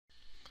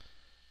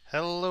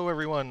Hello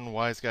everyone,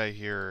 Wise Guy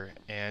here,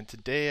 and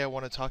today I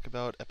want to talk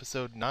about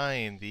episode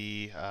 9.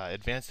 The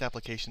Advanced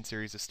Application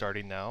series is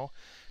starting now.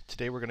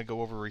 Today we're going to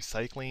go over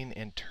recycling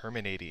and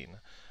terminating.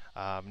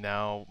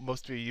 Now,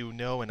 most of you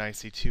know in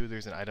IC2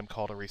 there's an item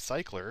called a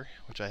recycler,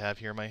 which I have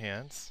here in my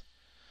hands.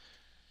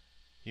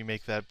 You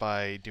make that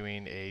by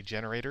doing a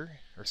generator,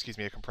 or excuse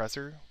me, a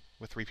compressor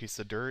with 3 pieces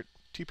of dirt,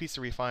 2 pieces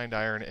of refined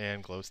iron,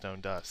 and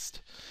glowstone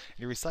dust. And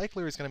your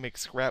recycler is going to make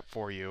scrap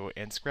for you,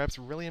 and scrap's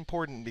really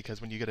important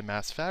because when you get a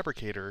mass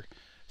fabricator,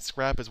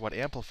 scrap is what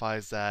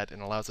amplifies that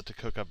and allows it to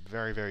cook up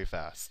very, very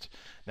fast.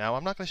 Now,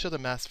 I'm not going to show the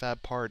mass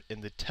fab part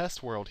in the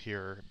test world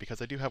here because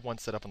I do have one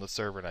set up on the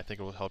server, and I think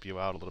it will help you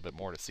out a little bit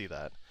more to see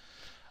that.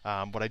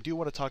 What I do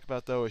want to talk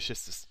about though is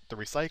just the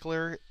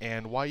recycler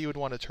and why you would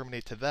want to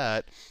terminate to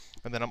that.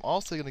 And then I'm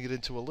also going to get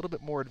into a little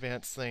bit more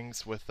advanced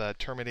things with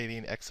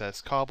terminating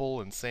excess cobble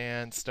and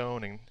sand,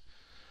 stone,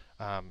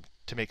 and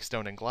to make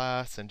stone and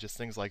glass, and just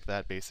things like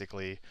that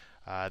basically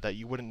that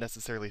you wouldn't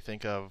necessarily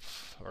think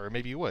of, or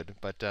maybe you would,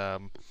 but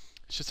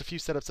it's just a few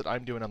setups that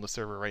I'm doing on the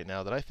server right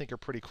now that I think are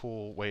pretty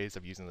cool ways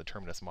of using the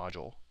Terminus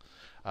module.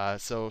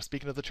 So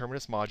speaking of the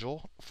Terminus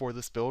module, for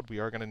this build we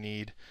are going to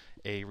need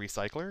a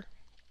recycler,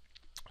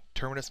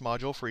 Terminus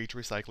module for each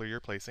recycler you're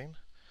placing,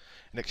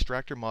 an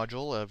extractor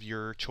module of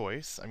your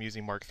choice. I'm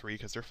using Mark III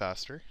because they're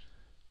faster.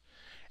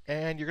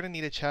 And you're going to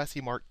need a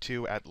chassis Mark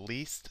II at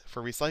least.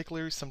 For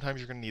recyclers,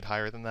 sometimes you're going to need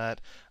higher than that.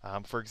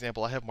 For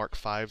example, I have Mark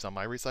Vs on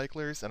my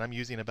recyclers, and I'm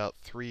using about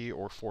 3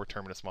 or 4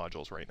 Terminus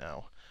modules right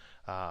now.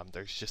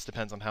 There just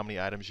depends on how many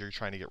items you're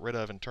trying to get rid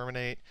of and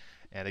terminate.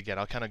 And again,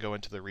 I'll kind of go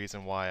into the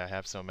reason why I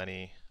have so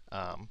many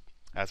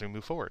as we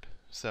move forward.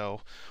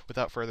 So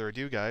without further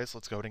ado, guys,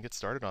 let's go ahead and get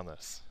started on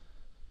this.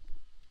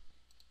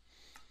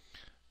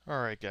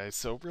 Alright guys,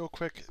 so real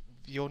quick,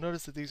 you'll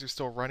notice that these are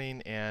still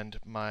running and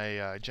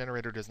my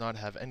generator does not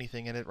have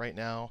anything in it right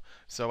now.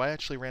 So I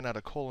actually ran out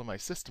of coal in my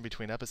system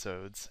between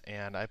episodes,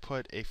 and I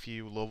put a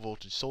few low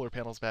voltage solar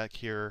panels back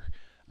here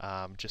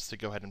just to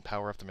go ahead and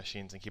power up the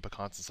machines and keep a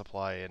constant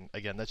supply. And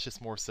again, that's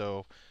just more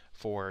so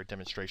for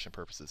demonstration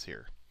purposes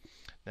here.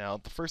 Now,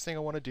 the first thing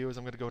I want to do is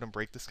I'm going to go ahead and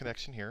break this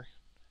connection here.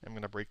 I'm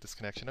going to break this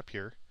connection up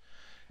here.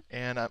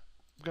 And I'm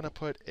going to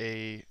put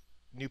a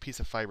new piece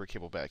of fiber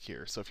cable back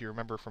here. So if you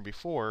remember from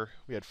before,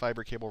 we had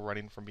fiber cable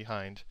running from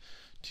behind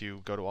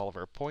to go to all of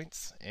our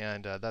points,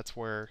 and that's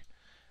where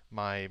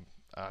my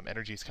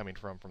energy is coming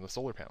from the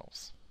solar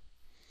panels.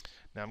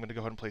 Now I'm going to go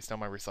ahead and place down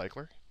my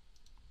recycler,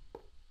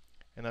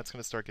 and that's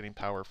going to start getting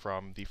power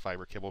from the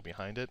fiber cable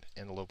behind it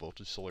and the low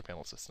voltage solar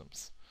panel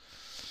systems.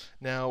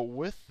 Now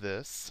with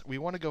this, we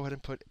want to go ahead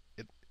and put,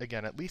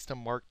 again, at least a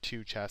Mark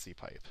II chassis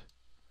pipe.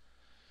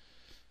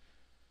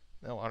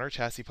 Now on our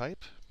chassis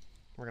pipe,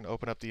 we're going to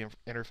open up the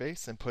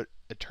interface and put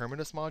a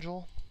terminus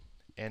module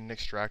and an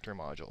extractor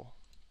module.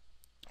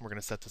 We're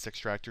going to set this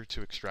extractor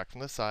to extract from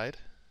the side.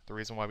 The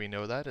reason why we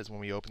know that is when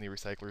we open the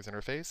recycler's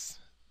interface,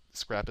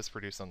 scrap is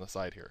produced on the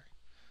side here.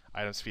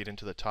 Items feed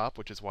into the top,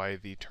 which is why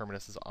the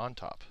terminus is on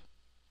top.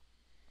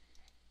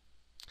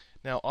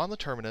 Now on the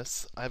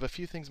terminus, I have a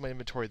few things in my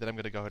inventory that I'm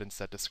going to go ahead and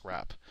set to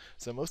scrap.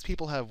 So most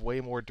people have way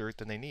more dirt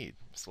than they need,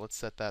 so let's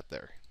set that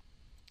there.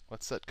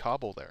 Let's set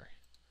cobble there.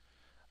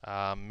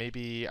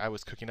 Maybe I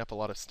was cooking up a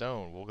lot of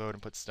stone. We'll go ahead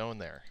and put stone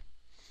there.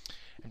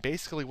 And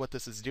basically what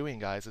this is doing,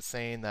 guys, is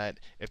saying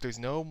that if there's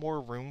no more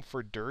room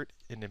for dirt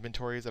in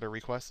inventories that are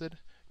requested,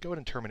 go ahead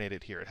and terminate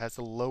it here. It has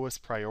the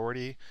lowest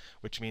priority,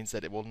 which means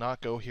that it will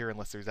not go here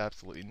unless there's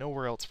absolutely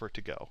nowhere else for it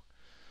to go.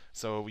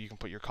 So you can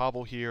put your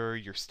cobble here,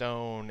 your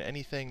stone,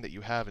 anything that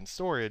you have in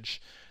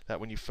storage that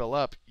when you fill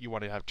up, you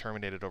want to have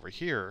terminated over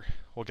here,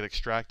 will get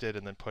extracted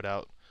and then put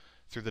out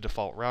through the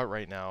default route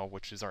right now,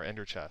 which is our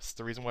ender chest.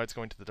 The reason why it's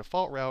going to the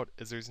default route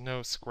is there's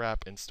no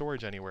scrap in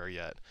storage anywhere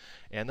yet.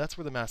 And that's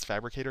where the mass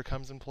fabricator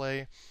comes in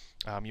play.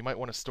 You might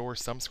want to store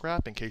some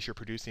scrap in case you're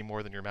producing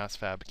more than your mass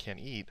fab can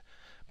eat.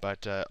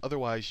 But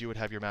otherwise, you would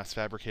have your mass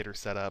fabricator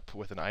set up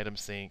with an item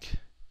sink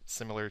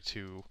similar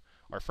to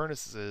our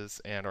furnaces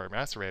and our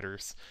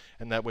macerators,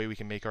 and that way we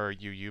can make our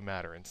UU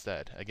matter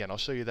instead. Again, I'll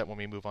show you that when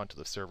we move on to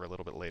the server a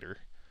little bit later.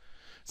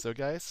 So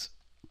guys,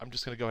 I'm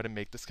just going to go ahead and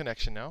make this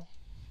connection now.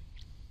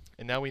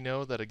 And now we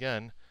know that,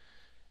 again,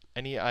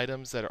 any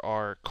items that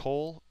are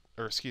coal,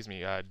 or excuse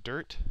me,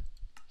 dirt,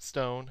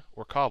 stone,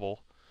 or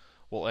cobble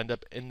will end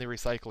up in the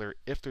recycler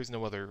if there's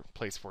no other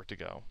place for it to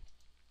go.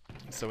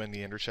 So in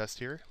the ender chest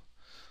here,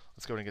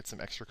 let's go ahead and get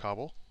some extra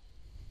cobble.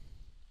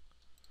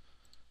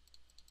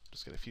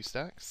 Just get a few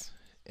stacks.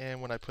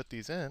 And when I put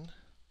these in,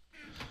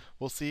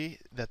 we'll see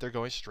that they're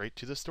going straight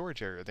to the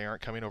storage area. They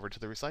aren't coming over to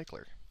the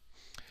recycler.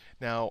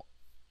 Now,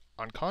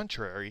 on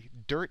contrary,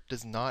 dirt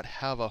does not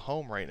have a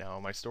home right now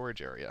in my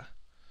storage area.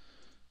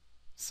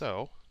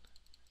 So,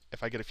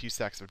 if I get a few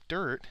stacks of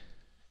dirt,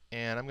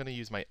 and I'm going to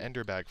use my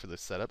ender bag for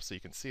this setup so you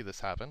can see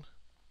this happen,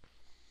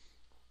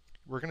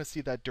 we're going to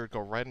see that dirt go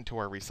right into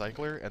our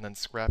recycler and then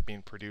scrap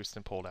being produced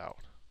and pulled out.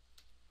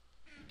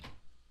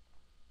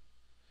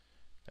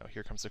 Now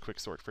here comes a quick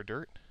sort for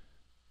dirt.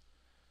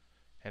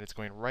 And it's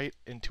going right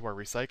into our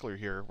recycler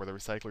here where the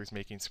recycler is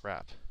making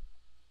scrap.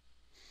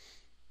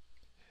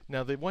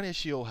 Now the one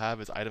issue you'll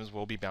have is items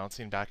will be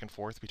bouncing back and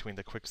forth between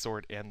the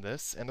quicksort and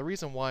this, and the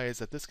reason why is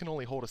that this can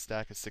only hold a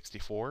stack of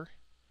 64,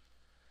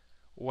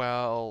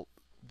 while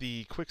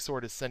the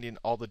quicksort is sending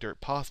all the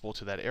dirt possible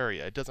to that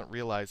area. It doesn't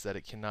realize that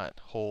it cannot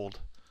hold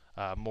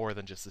more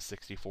than just the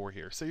 64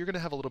 here. So you're going to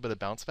have a little bit of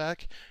bounce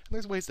back, and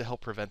there's ways to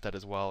help prevent that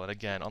as well. And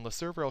again, on the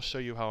server I'll show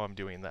you how I'm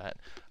doing that.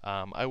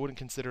 I wouldn't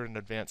consider it an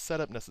advanced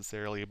setup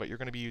necessarily, but you're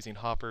going to be using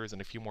hoppers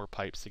and a few more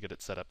pipes to get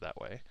it set up that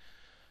way.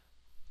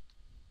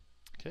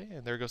 Okay,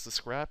 and there goes the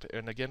scrap,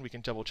 and again we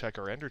can double check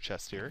our ender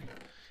chest here.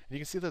 And you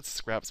can see that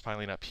scrap's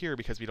piling up here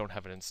because we don't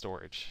have it in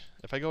storage.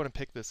 If I go and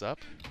pick this up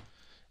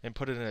and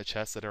put it in a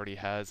chest that already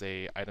has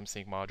a item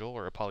sync module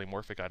or a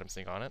polymorphic item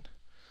sync on it,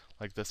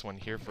 like this one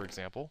here for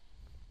example.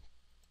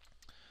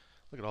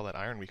 Look at all that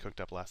iron we cooked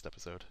up last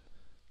episode.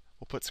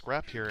 We'll put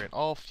scrap here, and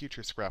all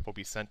future scrap will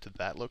be sent to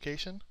that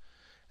location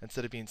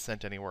instead of being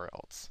sent anywhere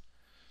else.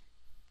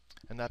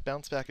 And that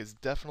bounce back is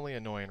definitely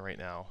annoying right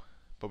now,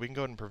 but we can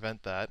go ahead and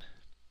prevent that.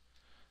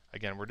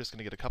 Again, we're just going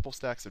to get a couple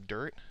stacks of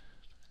dirt,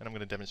 and I'm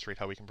going to demonstrate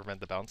how we can prevent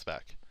the bounce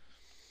back.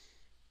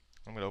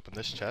 I'm going to open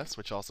this chest,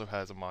 which also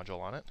has a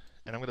module on it,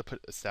 and I'm going to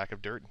put a stack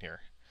of dirt in here.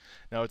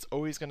 Now it's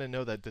always going to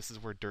know that this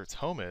is where dirt's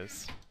home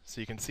is,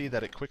 so you can see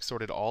that it quick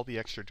sorted all the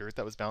extra dirt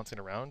that was bouncing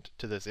around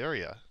to this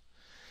area,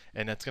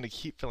 and it's going to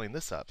keep filling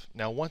this up.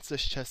 Now once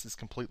this chest is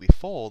completely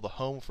full, the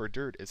home for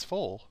dirt is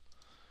full,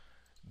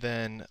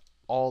 then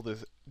all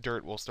the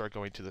dirt will start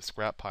going to the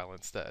scrap pile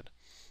instead.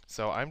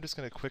 So I'm just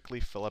going to quickly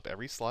fill up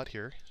every slot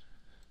here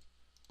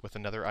with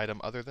another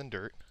item other than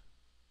dirt.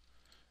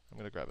 I'm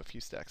going to grab a few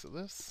stacks of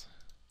this,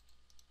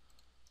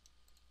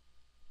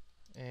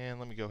 and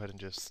let me go ahead and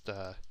just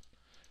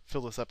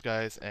fill this up,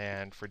 guys,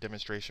 and for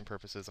demonstration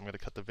purposes I'm going to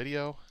cut the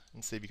video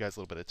and save you guys a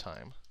little bit of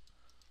time.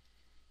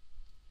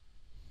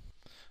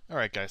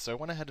 Alright guys, so I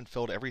went ahead and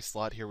filled every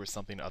slot here with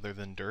something other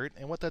than dirt,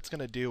 and what that's going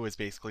to do is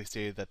basically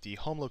say that the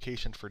home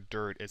location for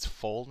dirt is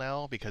full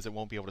now because it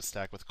won't be able to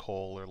stack with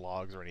coal or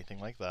logs or anything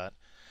like that,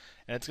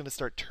 and it's going to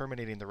start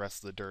terminating the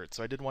rest of the dirt.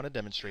 So I did want to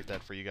demonstrate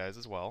that for you guys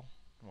as well.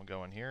 We'll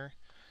go in here.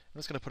 I'm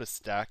just going to put a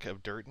stack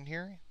of dirt in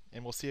here,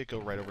 and we'll see it go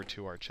right over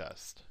to our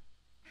chest.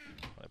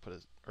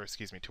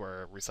 To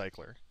our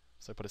recycler.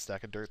 So I put a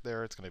stack of dirt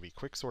there, it's going to be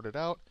quick sorted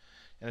out,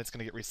 and it's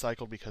going to get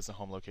recycled because the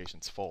home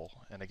location's full.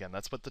 And again,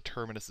 that's what the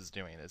terminus is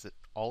doing, is it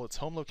all its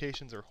home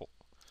locations are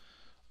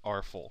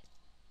full.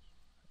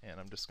 And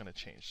I'm just going to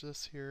change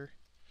this here.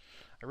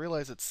 I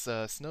realize it's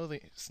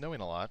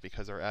snowing a lot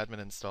because our admin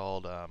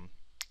installed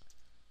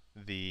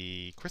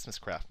the Christmas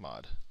craft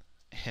mod.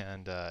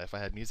 And if I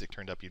had music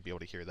turned up, you'd be able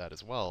to hear that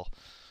as well.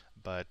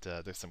 But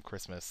there's some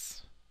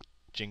Christmas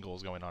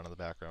jingles going on in the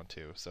background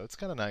too, so it's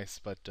kind of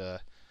nice, but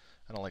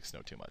I don't like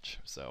snow too much.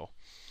 So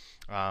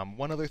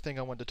one other thing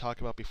I wanted to talk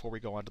about before we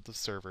go on to the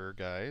server,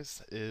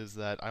 guys, is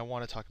that I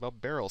want to talk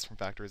about barrels from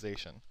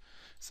factorization.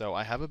 So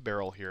I have a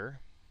barrel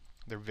here.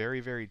 They're very,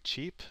 very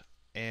cheap,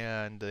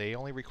 and they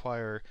only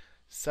require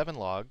 7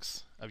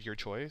 logs of your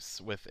choice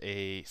with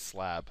a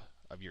slab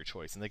of your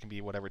choice, and they can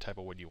be whatever type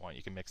of wood you want.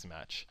 You can mix and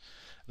match.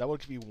 That will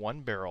give you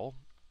 1 barrel.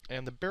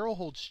 And the barrel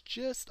holds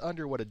just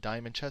under what a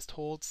diamond chest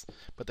holds,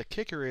 but the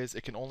kicker is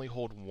it can only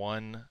hold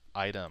 1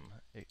 item.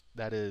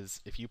 That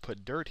is, if you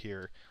put dirt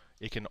here,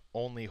 it can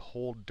only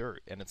hold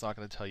dirt, and it's not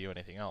going to tell you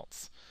anything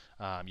else.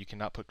 You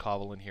cannot put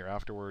cobble in here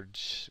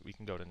afterwards. We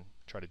can go and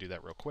try to do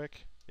that real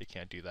quick. It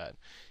can't do that.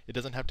 It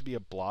doesn't have to be a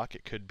block.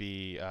 It could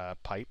be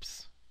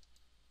pipes.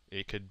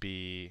 It could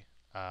be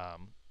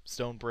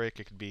stone brick.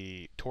 It could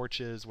be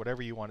torches,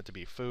 whatever you want it to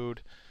be.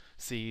 Food,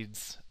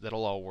 seeds,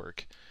 that'll all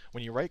work.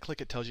 When you right click,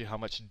 it tells you how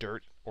much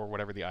dirt or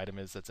whatever the item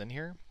is that's in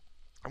here.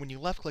 And when you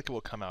left click, it will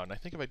come out. And I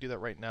think if I do that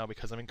right now,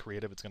 because I'm in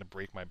creative, it's going to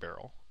break my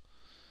barrel.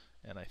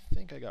 And I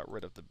think I got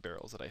rid of the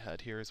barrels that I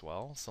had here as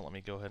well. So let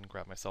me go ahead and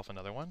grab myself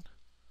another one.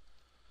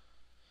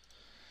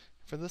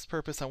 For this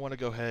purpose, I want to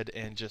go ahead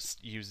and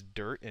just use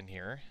dirt in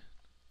here.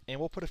 And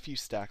we'll put a few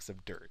stacks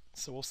of dirt.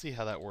 So we'll see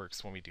how that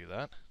works when we do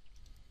that.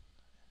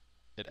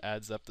 It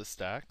adds up the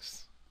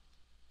stacks.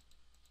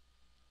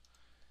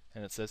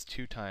 And it says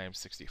 2 times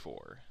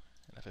 64.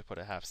 And if I put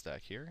a half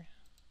stack here,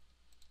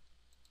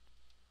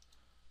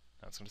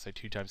 now it's going to say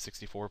 2 times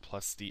 64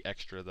 plus the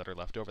extra that are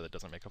left over that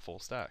doesn't make a full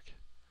stack.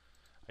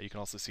 You can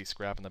also see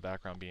scrap in the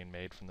background being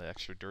made from the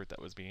extra dirt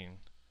that was being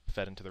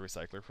fed into the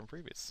recycler from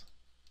previous.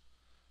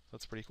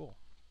 That's pretty cool.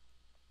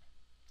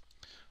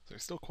 So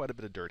there's still quite a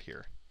bit of dirt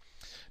here.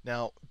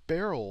 Now,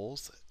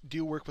 barrels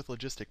do work with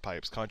logistic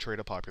pipes, contrary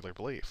to popular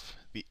belief.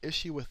 The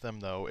issue with them,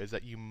 though, is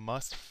that you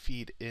must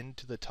feed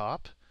into the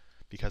top.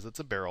 Because it's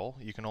a barrel,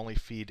 you can only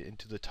feed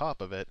into the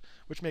top of it,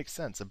 which makes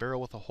sense. A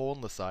barrel with a hole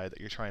in the side that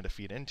you're trying to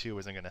feed into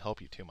isn't going to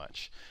help you too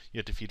much. You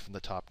have to feed from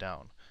the top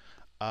down.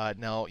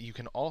 Now, you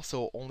can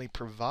also only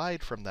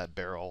provide from that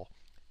barrel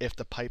if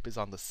the pipe is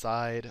on the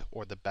side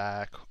or the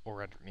back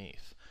or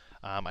underneath.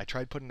 I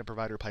tried putting a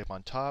provider pipe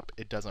on top.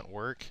 It doesn't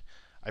work.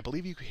 I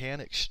believe you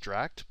can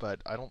extract,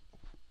 but I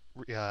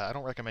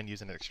don't recommend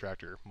using an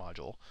extractor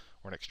module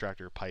or an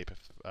extractor pipe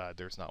if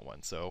there's not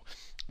one. So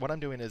what I'm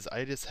doing is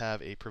I just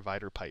have a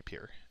provider pipe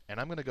here, and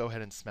I'm going to go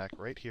ahead and smack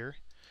right here,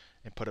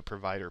 and put a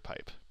provider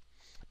pipe.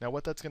 Now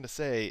what that's going to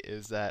say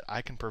is that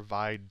I can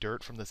provide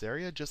dirt from this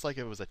area just like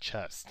if it was a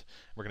chest.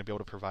 We're going to be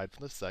able to provide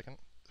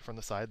from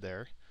the side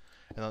there.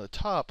 And on the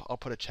top, I'll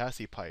put a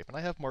chassis pipe. And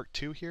I have Mark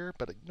 2 here,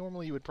 but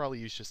normally you would probably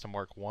use just a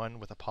Mark 1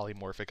 with a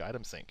polymorphic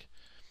item sink.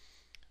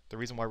 The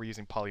reason why we're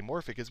using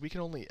polymorphic is we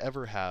can only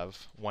ever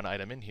have one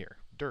item in here,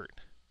 dirt,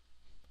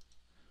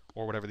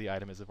 or whatever the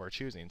item is of our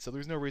choosing. So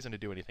there's no reason to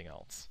do anything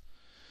else.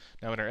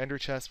 Now in our ender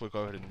chest, we'll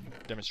go ahead and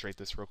demonstrate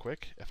this real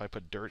quick. If I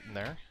put dirt in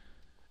there,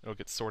 it'll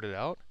get sorted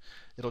out.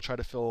 It'll try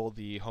to fill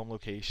the home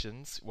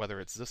locations,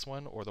 whether it's this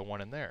one or the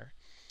one in there.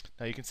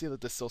 Now you can see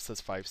that this still says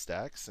 5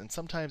 stacks, and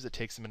sometimes it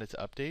takes a minute to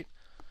update,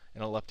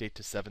 and it'll update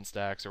to 7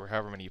 stacks or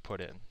however many you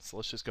put in. So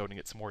let's just go and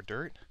get some more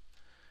dirt,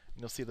 and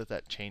you'll see that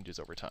that changes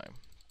over time.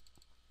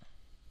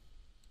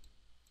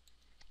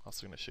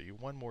 Also going to show you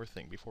one more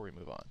thing before we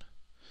move on.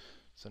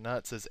 So now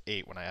it says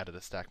 8 when I added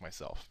a stack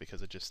myself,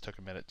 because it just took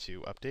a minute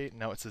to update.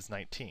 Now it says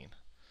 19.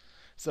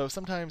 So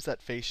sometimes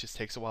that face just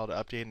takes a while to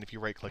update, and if you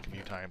right click a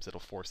few times, it'll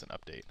force an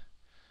update.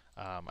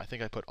 I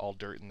think I put all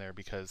dirt in there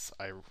because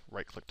I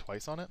right clicked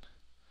twice on it.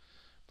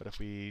 But if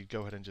we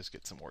go ahead and just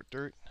get some more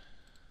dirt,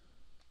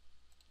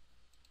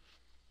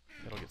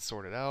 it'll get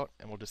sorted out,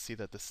 and we'll just see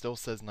that this still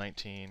says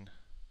 19.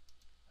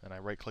 And I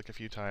right click a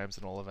few times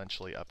and it'll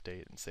eventually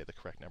update and say the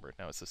correct number.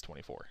 Now it says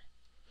 24.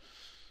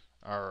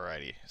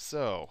 Alrighty,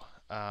 so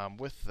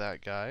with that,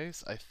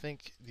 guys, I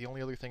think the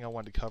only other thing I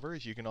wanted to cover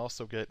is you can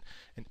also get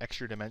an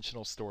extra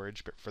dimensional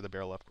storage for the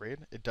barrel upgrade.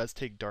 It does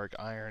take dark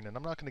iron, and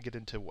I'm not going to get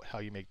into how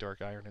you make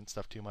dark iron and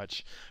stuff too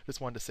much. Just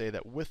wanted to say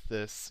that with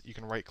this, you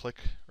can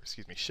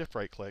shift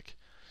right click.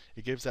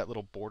 It gives that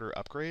little border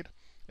upgrade,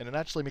 and it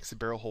actually makes the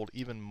barrel hold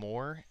even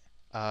more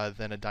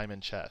than a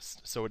diamond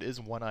chest. So it is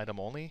one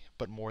item only,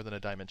 but more than a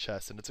diamond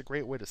chest, and it's a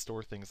great way to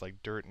store things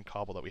like dirt and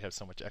cobble that we have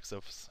so much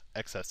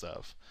excess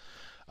of.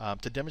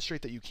 To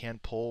demonstrate that you can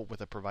pull with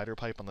a provider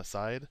pipe on the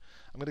side,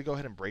 I'm going to go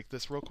ahead and break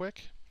this real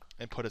quick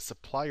and put a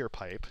supplier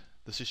pipe.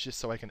 This is just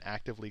so I can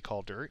actively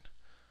call dirt.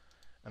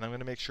 And I'm going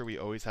to make sure we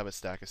always have a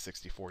stack of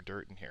 64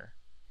 dirt in here.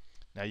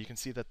 Now you can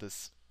see that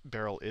this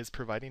barrel is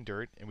providing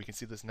dirt, and we can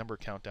see this number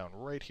countdown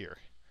right here.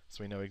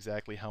 So we know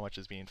exactly how much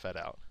is being fed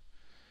out.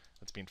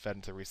 It's being fed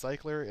into the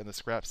recycler, and the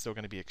scrap's still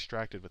going to be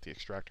extracted with the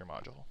extractor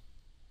module.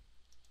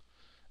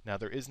 Now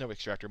there is no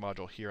extractor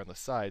module here on the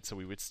side, so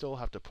we would still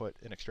have to put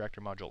an extractor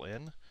module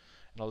in.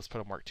 And I'll just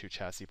put a Mark II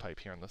chassis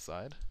pipe here on the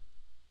side.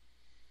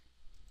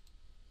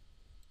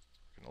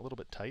 Getting a little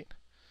bit tight.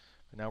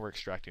 But now we're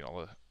extracting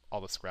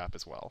all the scrap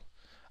as well.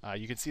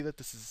 You can see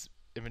that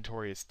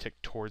inventory is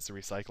ticked towards the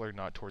recycler,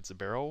 not towards the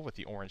barrel, with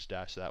the orange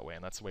dash that way,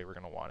 and that's the way we're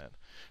going to want it.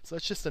 So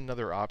that's just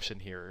another option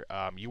here.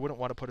 You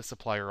wouldn't want to put a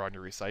supplier on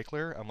your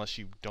recycler unless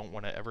you don't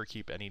want to ever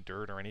keep any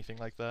dirt or anything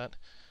like that.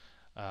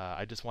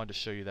 I just wanted to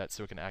show you that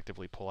so it can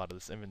actively pull out of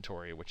this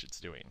inventory, which it's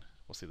doing.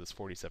 We'll see this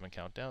 47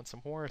 count down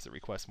some more as it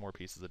requests more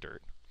pieces of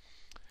dirt.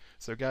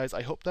 So guys,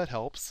 I hope that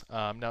helps.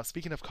 Now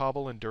speaking of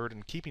cobble and dirt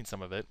and keeping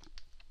some of it,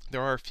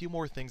 there are a few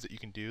more things that you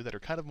can do that are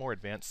kind of more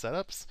advanced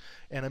setups,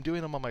 and I'm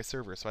doing them on my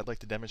server, so I'd like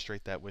to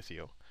demonstrate that with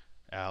you.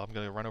 I'm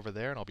going to run over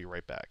there and I'll be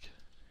right back.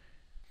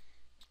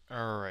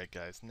 Alright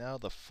guys, now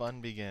the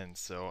fun begins.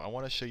 So I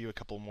want to show you a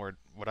couple more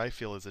what I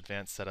feel is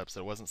advanced setups.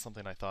 It wasn't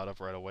something I thought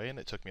of right away, and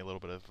it took me a little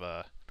bit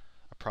of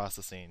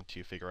processing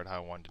to figure out how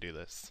I wanted to do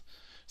this.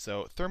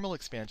 So thermal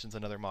expansion is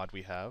another mod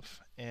we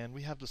have, and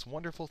we have this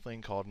wonderful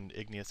thing called an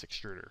igneous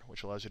extruder,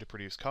 which allows you to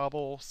produce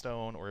cobble,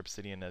 stone, or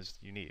obsidian as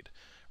you need.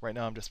 Right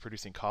now I'm just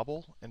producing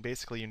cobble, and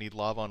basically you need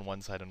lava on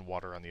one side and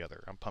water on the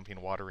other. I'm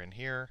pumping water in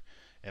here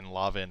and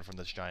lava in from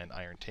this giant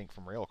iron tank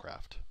from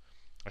Railcraft.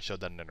 I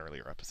showed that in an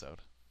earlier episode.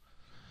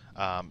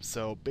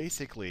 So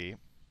basically,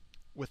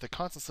 with a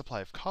constant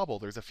supply of cobble,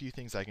 there's a few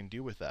things I can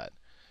do with that.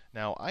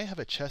 Now, I have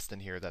a chest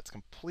in here that's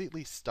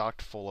completely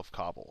stocked full of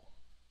cobble.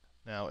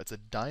 Now, it's a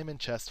diamond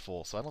chest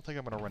full, so I don't think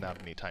I'm going to run out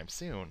anytime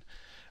soon.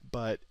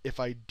 But if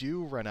I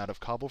do run out of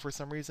cobble for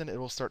some reason, it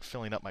will start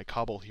filling up my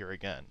cobble here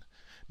again.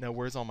 Now,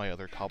 where's all my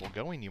other cobble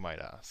going, you might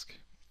ask?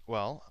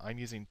 Well, I'm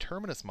using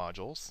terminus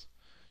modules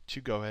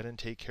to go ahead and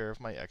take care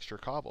of my extra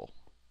cobble.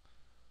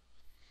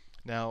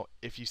 Now,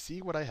 if you see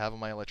what I have on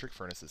my electric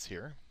furnaces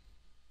here,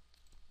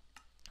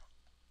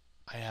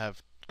 I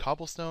have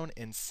cobblestone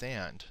and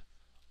sand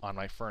on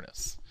my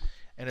furnace.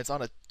 And it's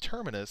on a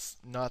terminus,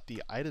 not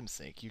the item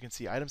sink. You can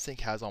see item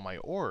sink has all my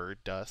ore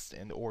dust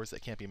and ores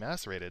that can't be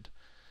macerated,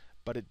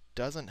 but it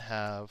doesn't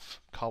have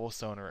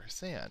cobblestone or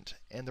sand.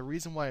 And the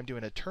reason why I'm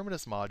doing a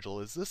terminus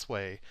module is this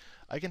way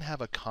I can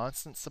have a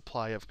constant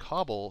supply of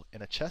cobble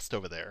in a chest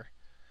over there.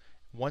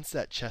 Once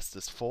that chest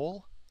is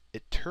full,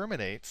 it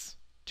terminates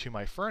to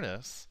my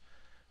furnace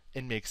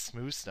and makes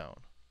smooth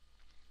stone.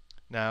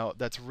 Now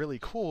that's really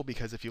cool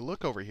because if you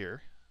look over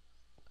here,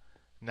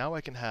 now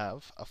I can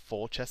have a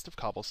full chest of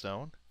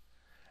cobblestone,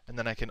 and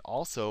then I can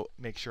also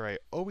make sure I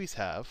always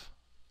have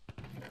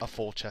a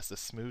full chest of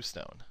smooth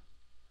stone.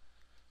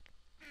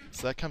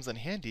 So that comes in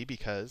handy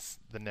because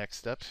the next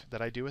step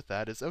that I do with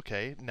that is,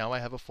 okay, now I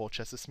have a full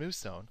chest of smooth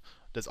stone.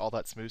 Does all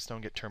that smooth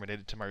stone get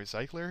terminated to my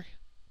recycler?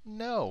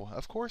 No,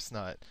 of course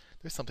not.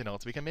 there's something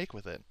else we can make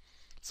with it.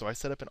 So I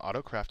set up an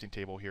auto crafting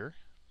table here.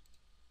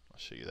 I'll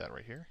show you that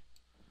right here.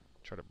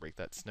 Try to break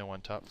that snow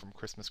on top from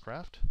Christmas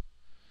craft.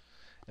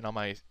 And on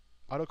my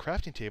auto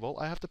crafting table,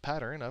 I have the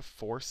pattern of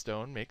 4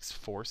 stone makes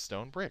 4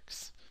 stone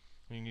bricks.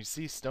 I mean, you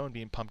see stone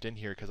being pumped in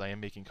here because I am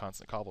making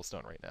constant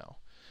cobblestone right now.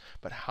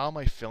 But how am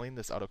I filling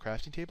this auto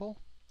crafting table?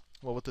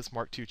 Well, with this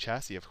Mark II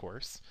chassis, of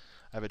course.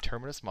 I have a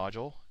terminus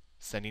module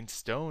sending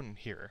stone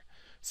here.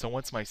 So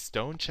once my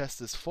stone chest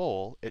is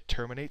full, it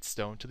terminates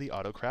stone to the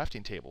auto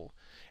crafting table.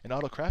 And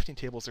auto crafting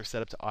tables are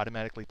set up to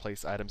automatically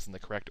place items in the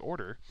correct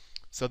order.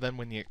 So then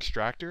when the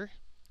extractor,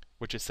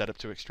 which is set up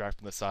to extract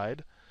from the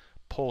side,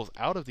 pulls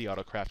out of the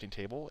auto crafting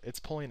table,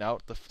 it's pulling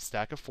out the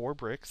stack of 4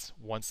 bricks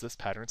once this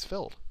pattern's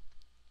filled.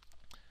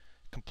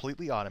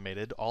 Completely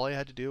automated. All I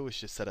had to do was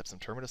just set up some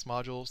terminus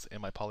modules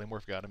and my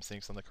polymorphic item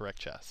sinks on the correct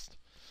chest.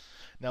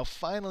 Now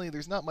finally,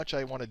 there's not much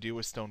I want to do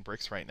with stone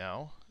bricks right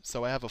now,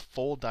 so I have a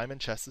full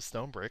diamond chest of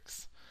stone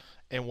bricks,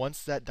 and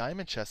once that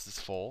diamond chest is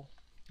full,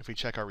 if we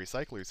check our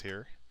recyclers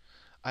here,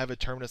 I have a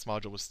terminus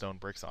module with stone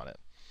bricks on it.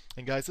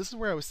 And guys, this is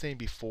where I was saying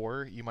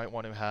before you might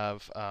want to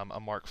have a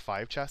Mark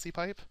V chassis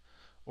pipe,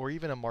 or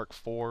even a Mark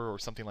IV or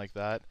something like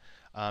that.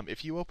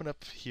 If you open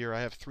up here,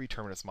 I have 3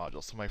 terminus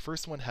modules. So my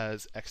first one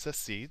has excess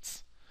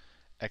seeds,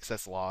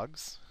 excess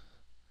logs,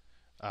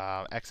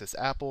 excess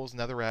apples,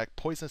 netherrack,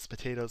 poisonous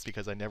potatoes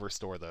because I never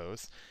store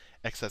those,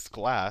 excess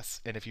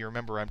glass, and if you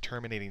remember, I'm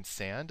terminating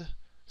sand.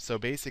 So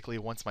basically,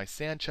 once my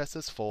sand chest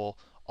is full,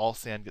 all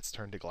sand gets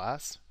turned to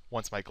glass.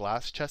 Once my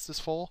glass chest is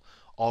full,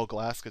 all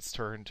glass gets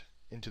turned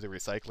into the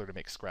recycler to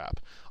make scrap.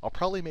 I'll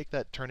probably make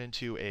that turn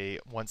into a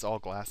once all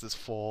glass is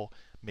full,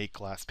 make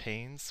glass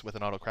panes with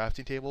an auto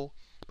crafting table,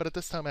 but at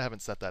this time I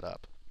haven't set that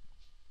up.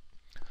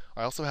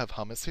 I also have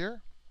hummus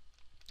here,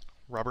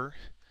 rubber,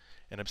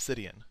 and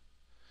obsidian.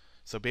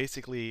 So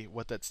basically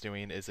what that's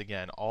doing is,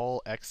 again,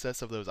 all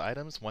excess of those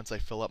items, once I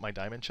fill up my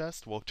diamond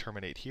chest, will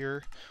terminate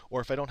here.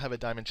 Or if I don't have a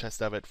diamond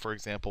chest of it, for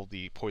example,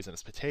 the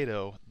poisonous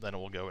potato, then it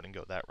will go in and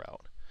go that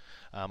route.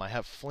 I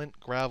have flint,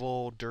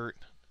 gravel, dirt,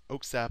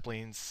 oak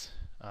saplings,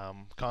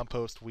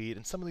 compost, wheat,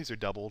 and some of these are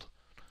doubled.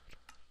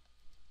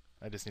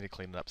 I just need to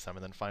clean it up some.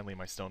 And then finally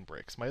my stone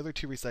bricks. My other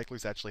 2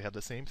 recyclers actually have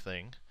the same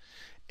thing.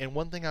 And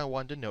one thing I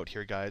wanted to note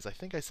here, guys, I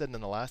think I said it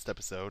in the last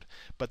episode,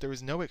 but there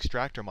was no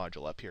extractor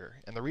module up here.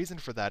 And the reason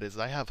for that is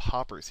I have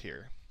hoppers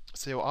here.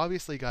 So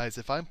obviously, guys,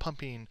 if I'm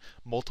pumping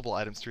multiple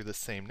items through the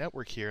same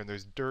network here, and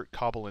there's dirt,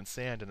 cobble, and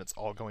sand, and it's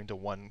all going to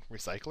one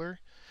recycler,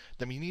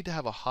 then you need to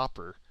have a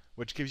hopper,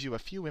 which gives you a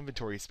few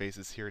inventory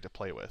spaces here to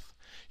play with.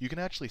 You can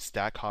actually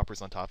stack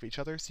hoppers on top of each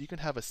other, so you can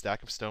have a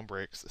stack of stone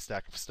bricks, a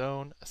stack of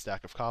stone, a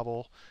stack of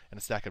cobble, and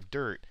a stack of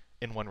dirt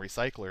in one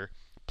recycler,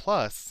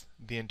 plus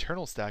the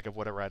internal stack of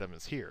whatever item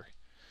is here.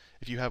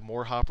 If you have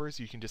more hoppers,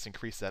 you can just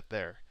increase that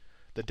there.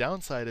 The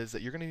downside is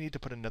that you're going to need to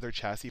put another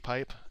chassis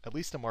pipe, at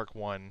least a Mark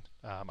I.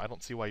 I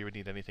don't see why you would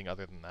need anything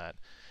other than that,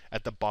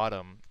 at the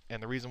bottom.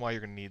 And the reason why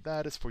you're going to need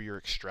that is for your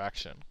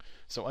extraction.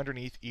 So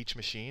underneath each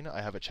machine,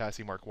 I have a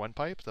chassis Mark I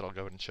pipe that I'll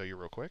go ahead and show you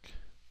real quick.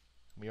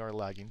 We are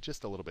lagging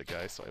just a little bit,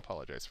 guys, so I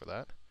apologize for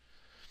that.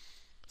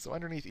 So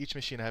underneath each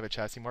machine, I have a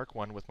chassis Mark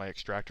I with my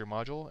extractor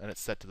module, and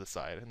it's set to the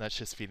side. And that's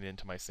just feeding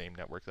into my same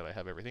network that I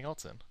have everything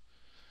else in.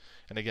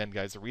 And again,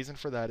 guys, the reason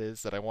for that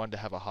is that I wanted to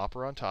have a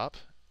hopper on top,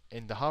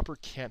 and the hopper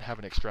can't have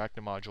an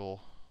extractor module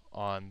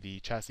on the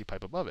chassis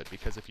pipe above it,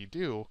 because if you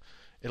do,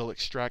 it'll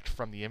extract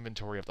from the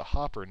inventory of the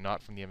hopper,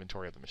 not from the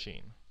inventory of the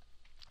machine.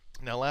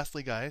 Now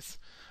lastly, guys,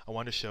 I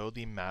want to show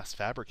the mass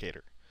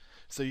fabricator.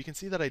 So you can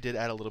see that I did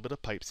add a little bit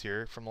of pipes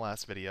here from the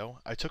last video.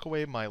 I took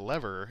away my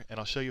lever, and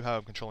I'll show you how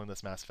I'm controlling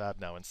this mass fab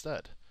now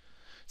instead.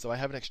 So I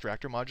have an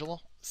extractor module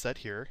set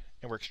here,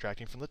 and we're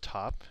extracting from the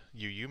top,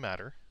 UU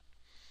matter.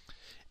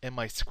 And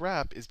my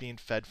scrap is being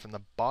fed from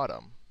the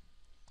bottom.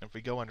 And if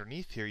we go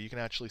underneath here, you can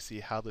actually see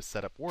how this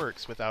setup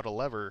works without a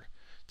lever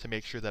to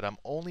make sure that I'm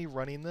only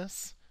running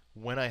this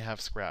when I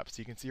have scrap. So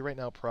you can see right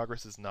now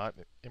progress is not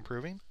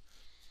improving.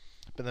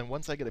 But then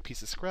once I get a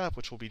piece of scrap,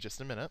 which will be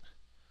just a minute,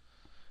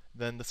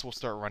 then this will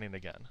start running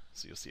again.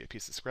 So you'll see a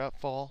piece of scrap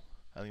fall,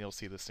 and then you'll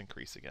see this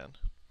increase again.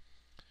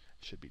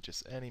 Should be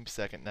just any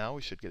second now.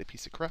 We should get a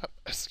piece of crap.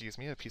 Excuse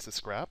me, a piece of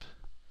scrap.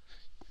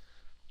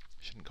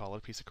 Shouldn't call it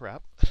a piece of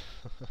crap.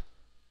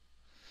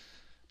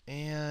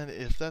 And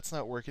if that's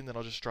not working, then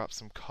I'll just drop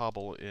some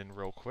cobble in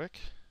real quick.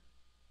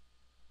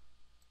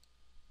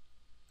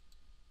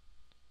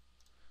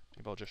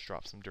 Maybe I'll just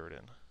drop some dirt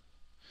in.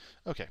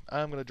 Okay,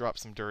 I'm going to drop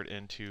some dirt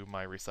into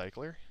my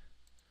recycler.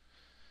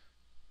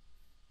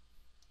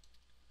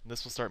 And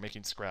this will start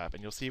making scrap.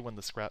 And you'll see when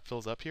the scrap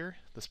fills up here,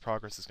 this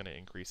progress is going to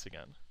increase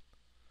again.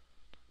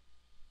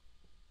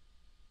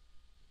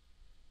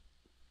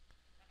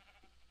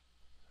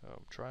 So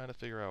I'm trying to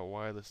figure out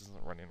why this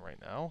isn't running right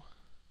now.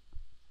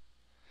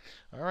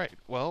 Alright,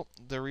 well,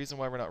 the reason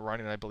why we're not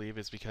running, I believe,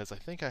 is because I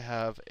think I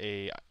have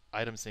a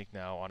item sink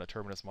now on a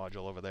terminus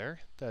module over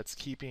there that's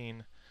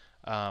keeping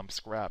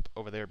scrap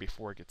over there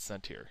before it gets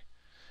sent here.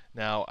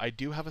 Now, I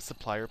do have a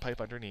supplier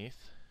pipe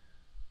underneath.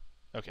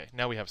 Okay,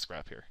 now we have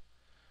scrap here.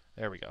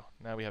 There we go.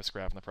 Now we have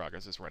scrap and the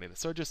progress is ready.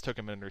 So it just took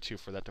a minute or two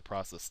for that to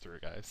process through,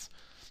 guys.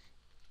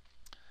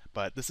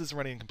 But this is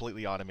running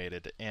completely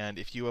automated, and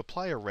if you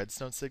apply a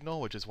redstone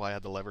signal, which is why I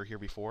had the lever here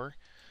before,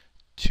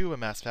 to a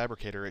mass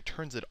fabricator, it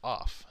turns it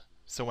off.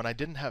 So when I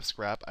didn't have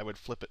scrap, I would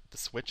flip the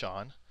switch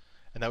on,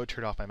 and that would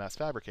turn off my mass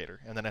fabricator.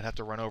 And then I'd have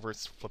to run over,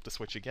 flip the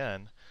switch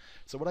again.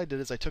 So what I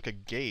did is I took a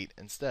gate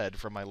instead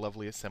from my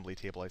lovely assembly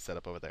table I set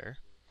up over there.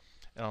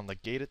 And on the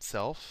gate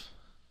itself,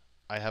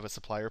 I have a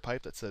supplier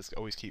pipe that says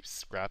always keep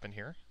scrap in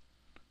here,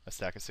 a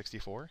stack of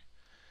 64.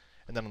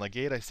 And then on the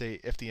gate I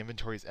say if the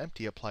inventory is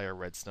empty, apply a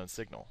redstone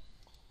signal.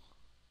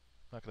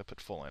 I'm not going to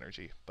put full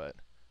energy, but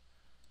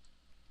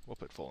we'll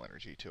put full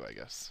energy too, I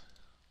guess.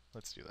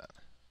 Let's do that.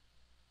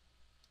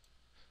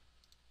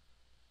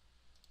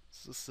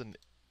 So this is an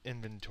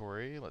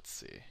inventory. Let's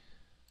see.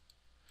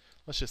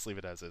 Let's just leave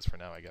it as is for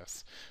now, I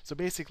guess. So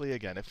basically,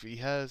 again, if he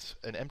has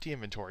an empty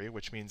inventory,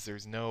 which means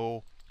there's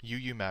no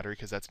UU matter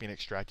because that's being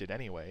extracted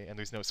anyway, and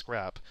there's no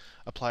scrap,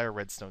 apply a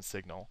redstone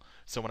signal.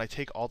 So when I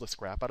take all the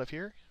scrap out of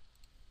here,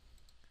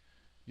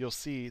 you'll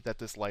see that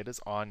this light is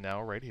on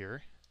now right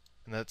here,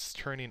 and that's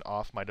turning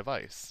off my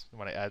device. And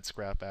when I add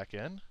scrap back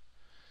in,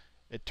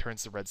 it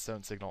turns the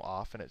redstone signal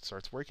off and it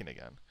starts working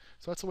again.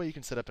 So that's the way you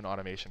can set up an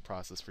automation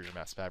process for your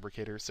mass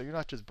fabricators, so you're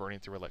not just burning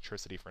through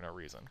electricity for no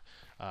reason.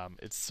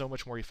 It's so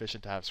much more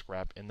efficient to have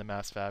scrap in the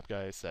mass fab,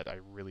 guys, that I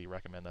really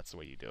recommend that's the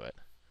way you do it.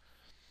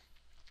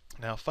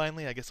 Now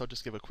finally, I guess I'll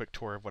just give a quick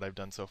tour of what I've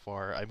done so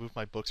far. I moved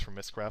my books from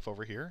Mistcraft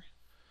over here.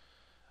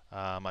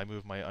 I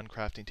moved my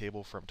uncrafting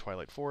table from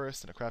Twilight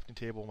Forest and a crafting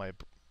table, my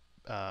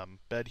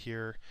bed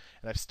here,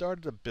 and I've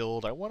started to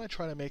build. I want to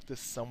try to make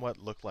this somewhat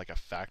look like a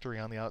factory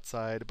on the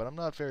outside, but I'm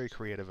not very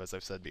creative, as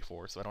I've said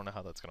before, so I don't know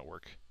how that's going to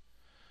work.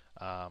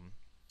 I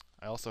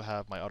also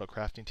have my auto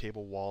crafting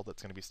table wall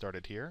that's going to be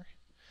started here.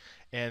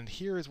 And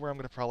here is where I'm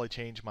going to probably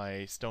change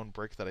my stone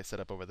brick that I set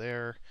up over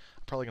there.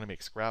 I'm probably going to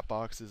make scrap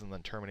boxes and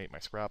then terminate my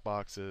scrap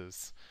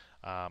boxes.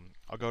 I'll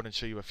go ahead and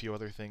show you a few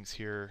other things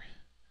here.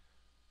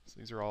 So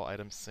these are all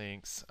item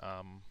sinks.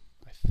 I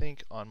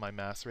think on my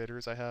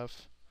macerators I have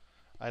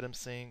item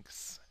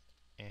sinks,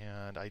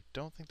 and I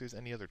don't think there's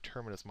any other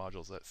terminus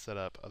modules that set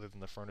up other than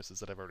the furnaces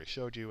that I've already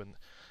showed you, and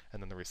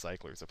then the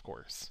recyclers, of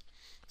course.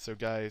 So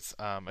guys,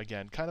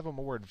 again, kind of a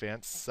more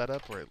advanced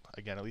setup, or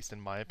again, at least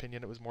in my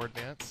opinion, it was more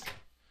advanced.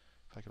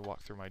 If I could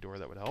walk through my door,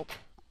 that would help.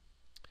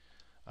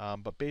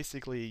 But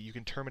basically, you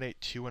can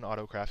terminate to an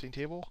auto crafting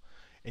table,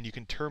 and you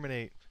can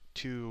terminate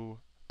to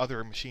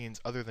other machines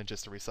other than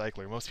just a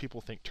recycler. Most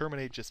people think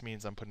terminate just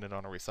means I'm putting it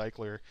on a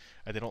recycler,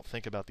 and they don't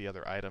think about the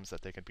other items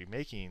that they could be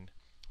making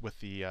with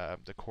the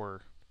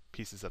core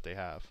pieces that they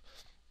have.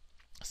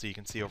 So you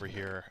can see over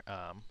here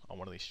on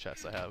one of these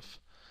chests I have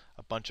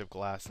a bunch of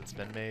glass that's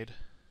been made.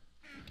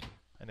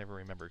 I never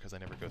remember because I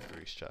never go through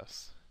these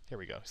chests. Here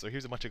we go. So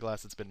here's a bunch of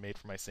glass that's been made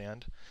for my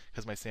sand,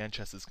 because my sand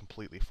chest is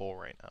completely full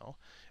right now.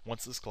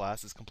 Once this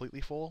glass is completely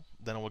full,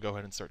 then we'll go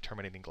ahead and start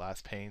terminating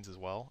glass panes as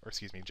well, or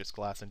excuse me, just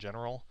glass in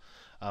general.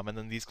 And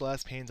then these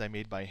glass panes I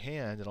made by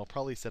hand, and I'll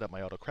probably set up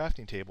my auto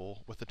crafting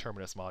table with the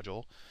terminus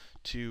module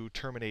to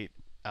terminate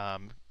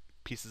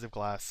pieces of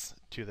glass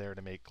to there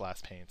to make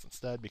glass panes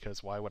instead,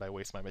 because why would I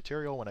waste my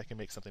material when I can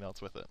make something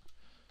else with it?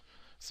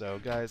 So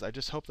guys, I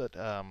just hope that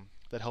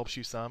that helps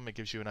you some. It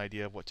gives you an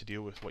idea of what to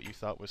do with what you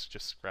thought was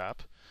just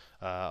scrap.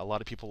 A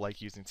lot of people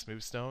like using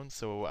smooth stone,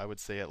 so I would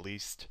say at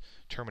least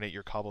terminate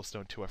your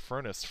cobblestone to a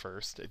furnace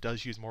first. It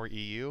does use more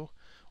EU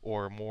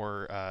or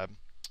more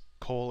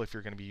coal if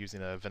you're going to be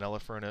using a vanilla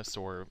furnace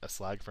or a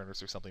slag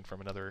furnace or something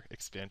from another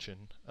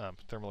expansion,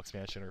 thermal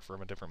expansion, or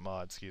from a different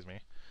mod, excuse me.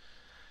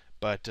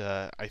 But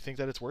I think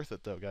that it's worth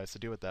it though, guys, to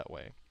do it that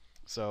way.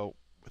 So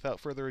without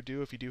further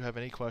ado, if you do have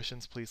any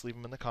questions, please leave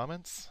them in the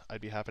comments.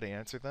 I'd be happy to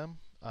answer them.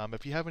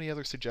 If you have any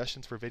other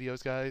suggestions for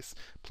videos, guys,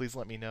 please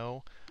let me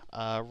know.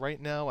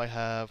 Right now I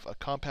have a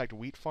compact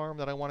wheat farm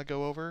that I want to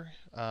go over,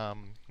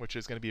 which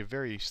is going to be a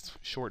very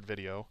short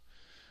video.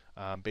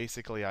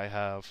 Basically, I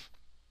have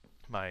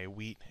my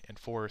wheat and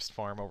forest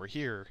farm over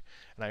here,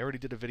 and I already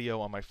did a video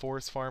on my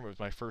forest farm. It was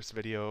my first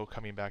video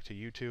coming back to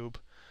YouTube.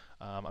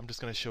 I'm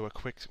just going to show a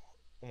quick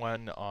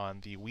one on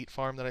the wheat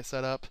farm that I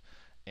set up,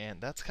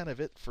 and that's kind of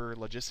it for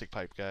Logistic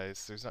Pipe,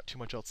 guys. There's not too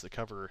much else to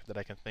cover that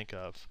I can think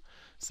of.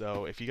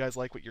 So if you guys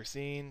like what you're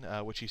seeing,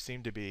 which you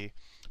seem to be,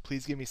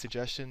 please give me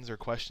suggestions or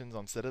questions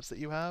on setups that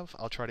you have.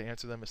 I'll try to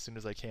answer them as soon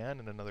as I can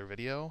in another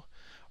video.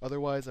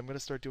 Otherwise, I'm going to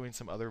start doing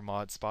some other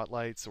mod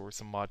spotlights or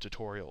some mod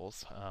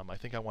tutorials. I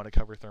think I want to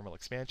cover thermal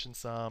expansion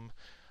some.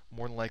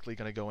 More than likely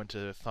going to go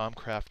into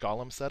Thaumcraft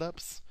Golem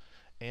setups.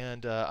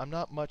 And I'm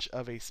not much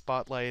of a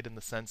spotlight in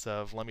the sense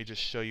of let me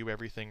just show you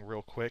everything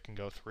real quick and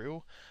go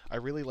through. I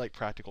really like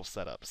practical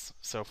setups.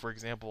 So for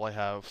example, I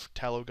have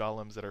tallow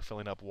golems that are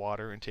filling up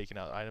water and taking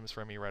out items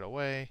from me right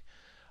away.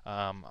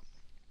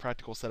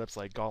 Practical setups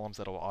like golems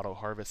that will auto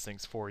harvest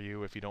things for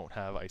you if you don't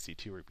have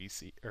IC2 or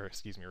BC or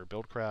excuse me or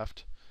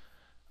Buildcraft.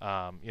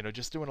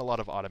 Just doing a lot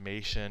of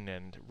automation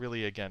and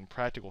really, again,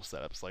 practical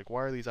setups. Like,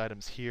 why are these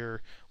items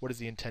here? What is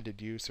the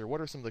intended use? Or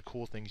what are some of the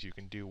cool things you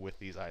can do with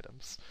these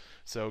items?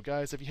 So,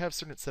 guys, if you have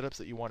certain setups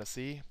that you want to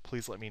see,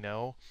 please let me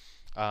know.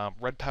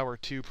 Red Power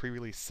 2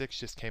 pre-release 6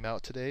 just came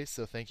out today,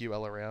 so thank you,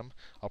 LRM.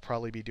 I'll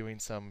probably be doing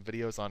some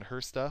videos on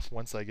her stuff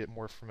once I get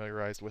more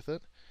familiarized with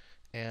it.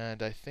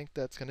 And I think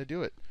that's going to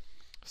do it.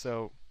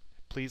 So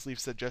please leave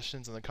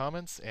suggestions in the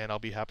comments, and I'll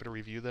be happy to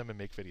review them and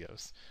make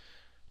videos.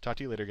 Talk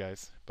to you later,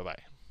 guys.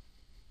 Bye-bye.